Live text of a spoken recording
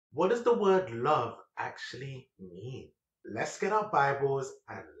What does the word love actually mean? Let's get our Bibles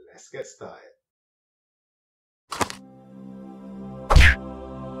and let's get started.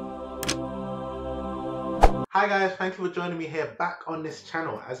 Hi guys, thank you for joining me here back on this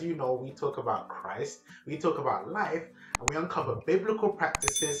channel. As you know, we talk about Christ, we talk about life, and we uncover biblical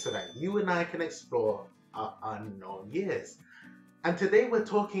practices so that you and I can explore our unknown years. And today we're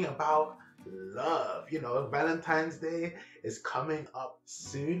talking about love. You know, Valentine's Day is coming up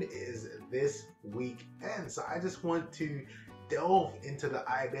soon, is this weekend. So I just want to delve into the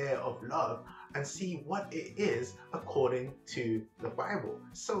idea of love and see what it is according to the Bible.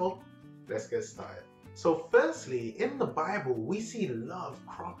 So let's get started. So firstly, in the Bible, we see love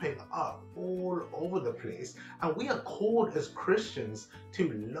cropping up all over the place, and we are called as Christians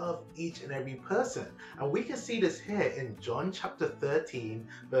to love each and every person. And we can see this here in John chapter 13,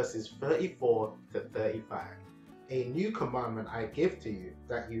 verses 34 to 35. A new commandment I give to you,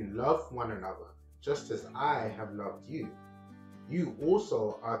 that you love one another, just as I have loved you. You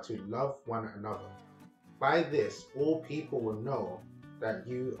also are to love one another. By this, all people will know that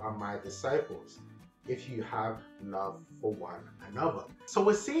you are my disciples, if you have love for one another. So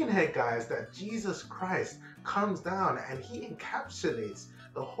we're seeing here, guys, that Jesus Christ comes down and he encapsulates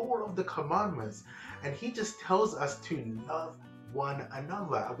the whole of the commandments, and he just tells us to love one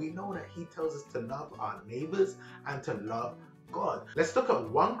another. And we know that he tells us to love our neighbors and to love God. Let's look at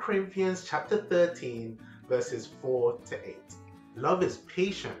 1 Corinthians chapter 13, verses 4 to 8. Love is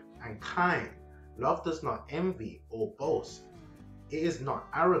patient and kind. Love does not envy or boast. It is not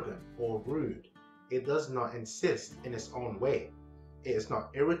arrogant or rude. It does not insist in its own way. It is not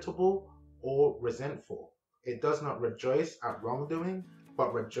irritable or resentful. It does not rejoice at wrongdoing,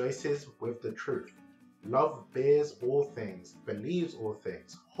 but rejoices with the truth. Love bears all things, believes all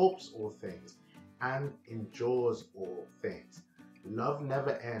things, hopes all things, and endures all things. Love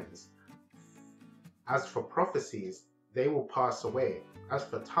never ends. As for prophecies, they will pass away. As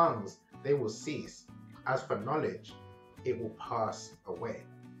for tongues, they will cease. As for knowledge, it will pass away.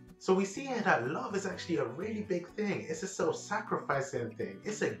 So we see here that love is actually a really big thing. It's a self-sacrificing thing.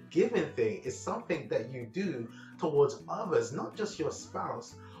 It's a giving thing. It's something that you do towards others, not just your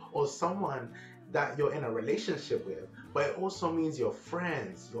spouse or someone that you're in a relationship with, but it also means your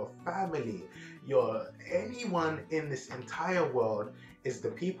friends, your family, anyone in this entire world is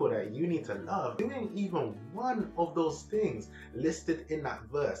the people that you need to love. Doing even one of those things listed in that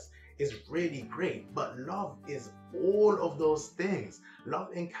verse is really great, but love is all of those things.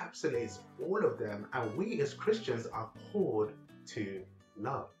 Love encapsulates all of them, and we as Christians are called to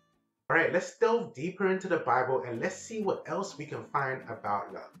love. All right, let's delve deeper into the Bible and let's see what else we can find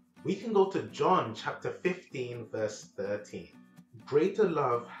about love. We can go to John chapter 15, verse 13. Greater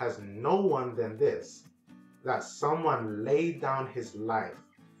love has no one than this, that someone laid down his life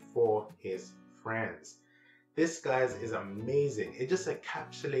for his friends. This, guys, is amazing. It just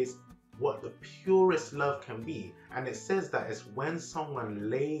encapsulates what the purest love can be. And it says that it's when someone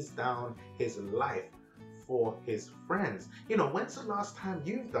lays down his life for his friends. You know, when's the last time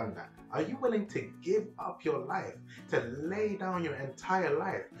you've done that? Are you willing to give up your life, to lay down your entire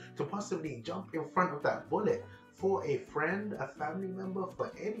life, to possibly jump in front of that bullet for a friend, a family member,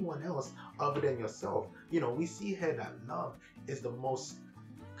 for anyone else other than yourself? You know, we see here that love is the most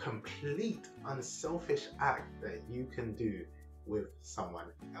complete, unselfish act that you can do with someone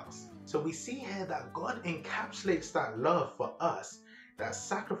else. So we see here that God encapsulates that love for us, that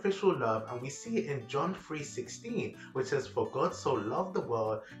sacrificial love, and we see it in John 3:16, which says, "For God so loved the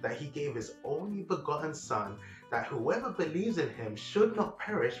world that he gave his only begotten Son, that whoever believes in him should not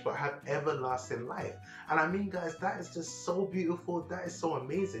perish but have everlasting life." And I mean, guys, that is just so beautiful. That is so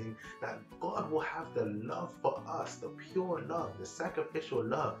amazing that God will have the love for us, the pure love, the sacrificial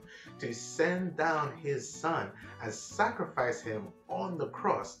love, to send down his Son and sacrifice him on the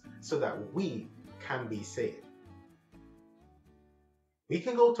cross so that we can be saved. We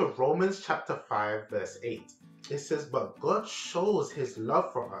can go to Romans chapter 5, verse 8. It says, "But God shows his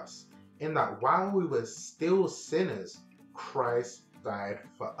love for us, in that while we were still sinners, Christ died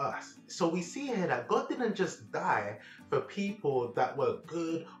for us." So we see here that God didn't just die for people that were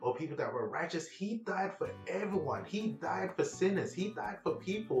good or people that were righteous. He died for everyone. He died for sinners. He died for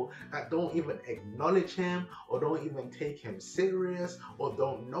people that don't even acknowledge him or don't even take him serious or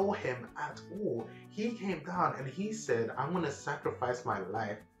don't know him at all. He came down and he said, "I'm going to sacrifice my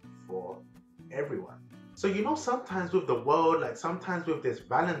life for everyone." So, you know, sometimes with the world, like sometimes with this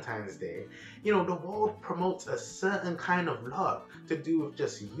Valentine's Day, you know, the world promotes a certain kind of love to do with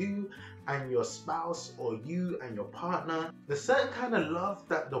just you and your spouse or you and your partner. The certain kind of love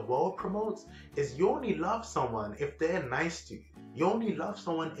that the world promotes is you only love someone if they're nice to you. You only love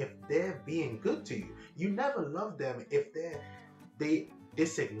someone if they're being good to you. You never love them if they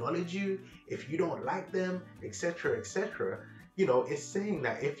disacknowledge you, if you don't like them, etc., etc. It's saying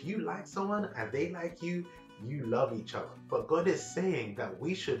that if you like someone and they like you, you love each other. But God is saying that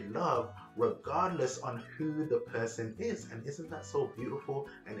we should love regardless on who the person is. And isn't that so beautiful?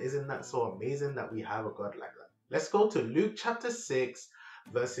 And isn't that so amazing that we have a God like that? Let's go to Luke chapter 6,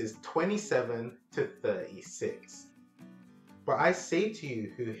 verses 27 to 36. But I say to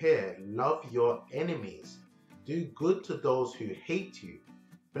you who hear, love your enemies. Do good to those who hate you.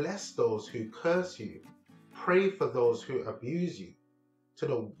 Bless those who curse you. Pray for those who abuse you. To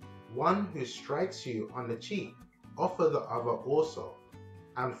the one who strikes you on the cheek, offer the other also.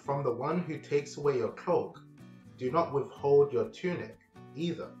 And from the one who takes away your cloak, do not withhold your tunic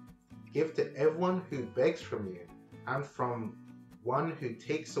either. Give to everyone who begs from you, and from one who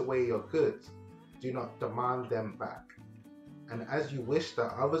takes away your goods, do not demand them back. And as you wish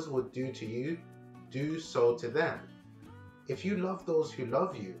that others would do to you, do so to them. If you love those who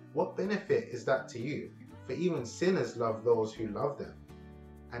love you, what benefit is that to you? For even sinners love those who love them.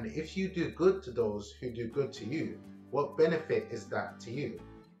 And if you do good to those who do good to you, what benefit is that to you?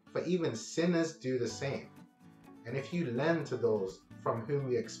 For even sinners do the same. And if you lend to those from whom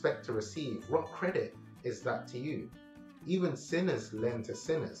you expect to receive, what credit is that to you? Even sinners lend to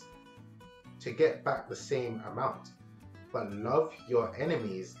sinners to get back the same amount. But love your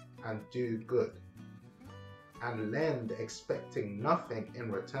enemies and do good, and lend expecting nothing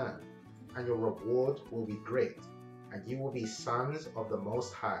in return, and your reward will be great, and you will be sons of the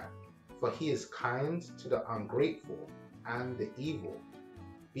Most High, for He is kind to the ungrateful and the evil.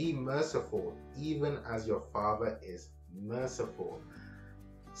 Be merciful, even as your Father is merciful.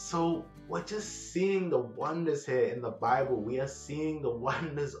 So we're just seeing the wonders here in the Bible. We are seeing the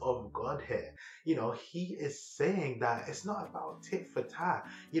wonders of God here. He is saying that it's not about tit for tat,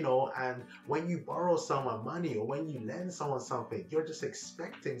 and when you borrow someone money or when you lend someone something, you're just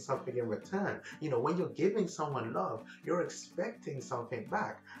expecting something in return. When you're giving someone love, you're expecting something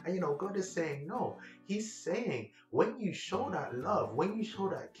back. And God is saying no. He's saying when you show that love, when you show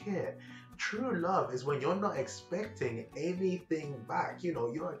that care, true love is when you're not expecting anything back.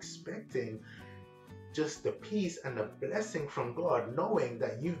 You're expecting just the peace and the blessing from God, knowing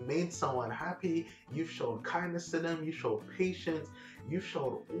that you've made someone happy, you've shown kindness to them, you showed patience, you've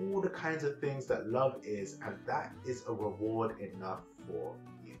showed all the kinds of things that love is, and that is a reward enough for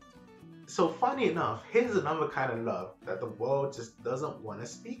you. So funny enough, here's another kind of love that the world just doesn't want to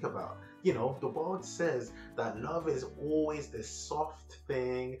speak about. The world says that love is always this soft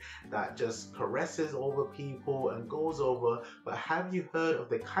thing that just caresses over people and goes over. But have you heard of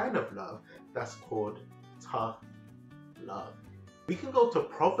the kind of love that's called tough love? We can go to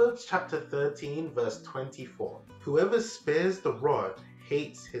Proverbs chapter 13, verse 24. Whoever spares the rod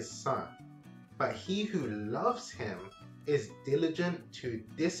hates his son, but he who loves him is diligent to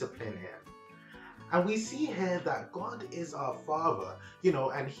discipline him. And we see here that God is our Father,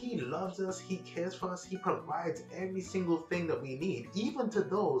 and He loves us, He cares for us, He provides every single thing that we need, even to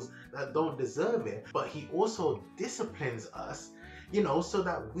those that don't deserve it. But He also disciplines us, so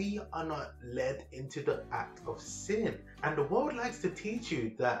that we are not led into the act of sin. And the world likes to teach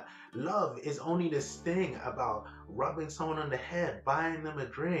you that love is only this thing about rubbing someone on the head, buying them a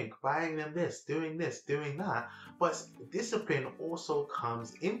drink, buying them this, doing that. But discipline also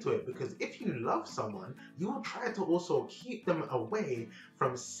comes into it, because if you love someone, you will try to also keep them away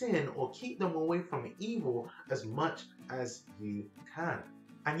from sin or keep them away from evil as much as you can.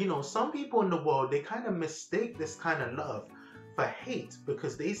 And some people in the world, they kind of mistake this kind of love for hate,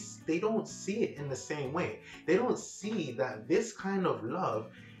 because they don't see it in the same way. They don't see that this kind of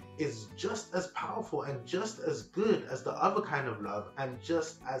love is just as powerful and just as good as the other kind of love, and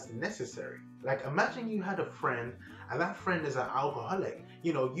just as necessary. Like, imagine you had a friend and that friend is an alcoholic.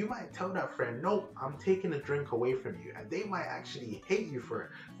 You might tell that friend, nope, I'm taking a drink away from you, and they might actually hate you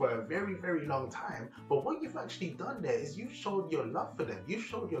for a very, very long time. But what you've actually done there is you showed your love for them, you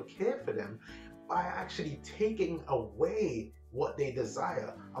showed your care for them by actually taking away what they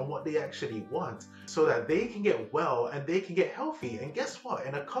desire and what they actually want, so that they can get well and they can get healthy. And guess what?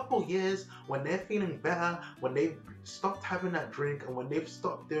 In a couple years, when they're feeling better, when they've stopped having that drink and when they've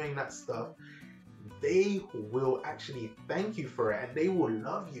stopped doing that stuff, they will actually thank you for it, and they will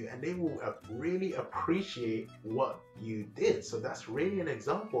love you, and they will really appreciate what you did. So that's really an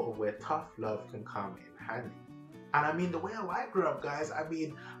example of where tough love can come in handy. And I mean, the way I grew up, guys, I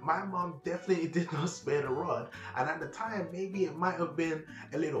mean, my mom definitely did not spare the rod. And at the time, maybe it might have been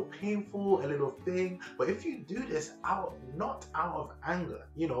a little painful, a little thing. But if you do this not out of anger,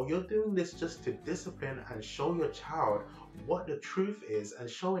 you know, you're doing this just to discipline and show your child what the truth is, and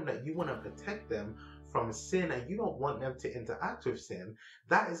showing that you want to protect them from sin and you don't want them to interact with sin,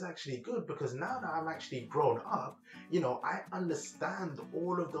 that is actually good, because now that I'm actually grown up, you know, I understand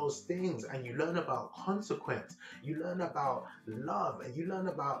all of those things, and you learn about consequence, you learn about love, and you learn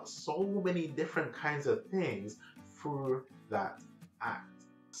about so many different kinds of things through that act.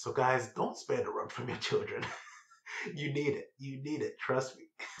 So guys, don't spare the rod from your children. You need it. You need it. Trust me.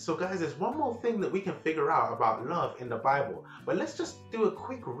 So guys, there's one more thing that we can figure out about love in the Bible. But let's just do a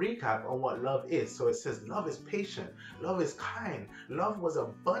quick recap on what love is. So it says love is patient. Love is kind. Love was a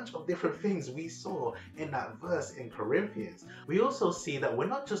bunch of different things we saw in that verse in Corinthians. We also see that we're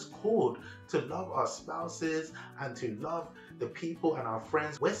not just called to love our spouses and to love the people and our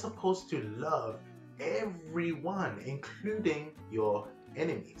friends. We're supposed to love everyone, including your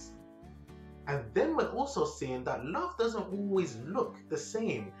enemies. And then we're also seeing that love doesn't always look the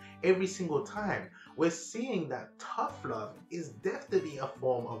same every single time. We're seeing that tough love is definitely a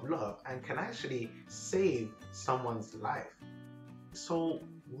form of love and can actually save someone's life. So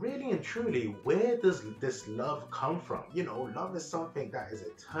really and truly, where does this love come from? You know, love is something that is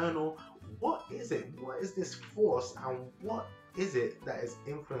eternal. What is it? What is this force, and what is it that is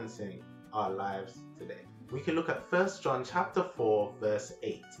influencing our lives today? We can look at 1 John chapter 4 verse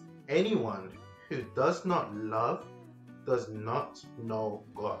 8. Anyone who does not love does not know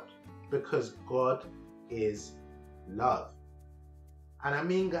God, because God is love. And I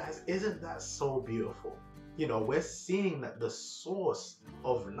mean, guys, isn't that so beautiful? You know, we're seeing that the source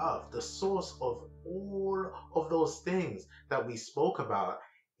of love, the source of all of those things that we spoke about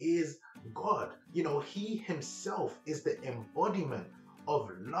is God. You know, He Himself is the embodiment of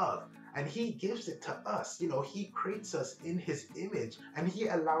love. And He gives it to us. You know, He creates us in His image, and He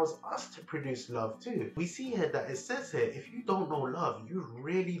allows us to produce love too. We see here that it says here, if you don't know love, you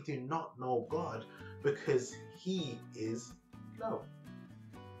really do not know God, because He is love.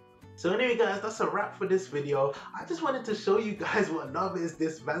 So anyway, guys, that's a wrap for this video. I just wanted to show you guys what love is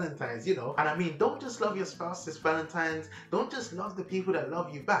this Valentine's, you know. And I mean, don't just love your spouse this Valentine's. Don't just love the people that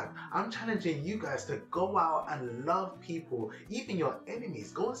love you back. I'm challenging you guys to go out and love people, even your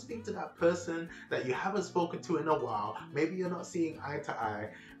enemies. Go and speak to that person that you haven't spoken to in a while. Maybe you're not seeing eye to eye.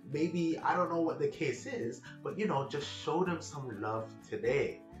 Maybe, I don't know what the case is, but you know, just show them some love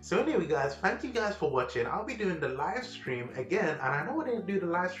today. So anyway, guys, thank you guys for watching. I'll be doing the live stream again, and I know I didn't do the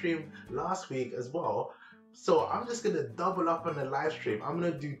live stream last week as well, so I'm just gonna double up on the live stream. I'm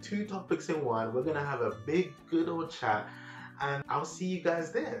gonna do 2 topics in one. We're gonna have a big good old chat, and I'll see you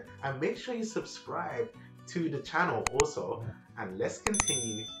guys there. And make sure you subscribe to the channel also, and let's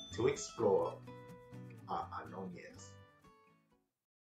continue to explore our unknown years.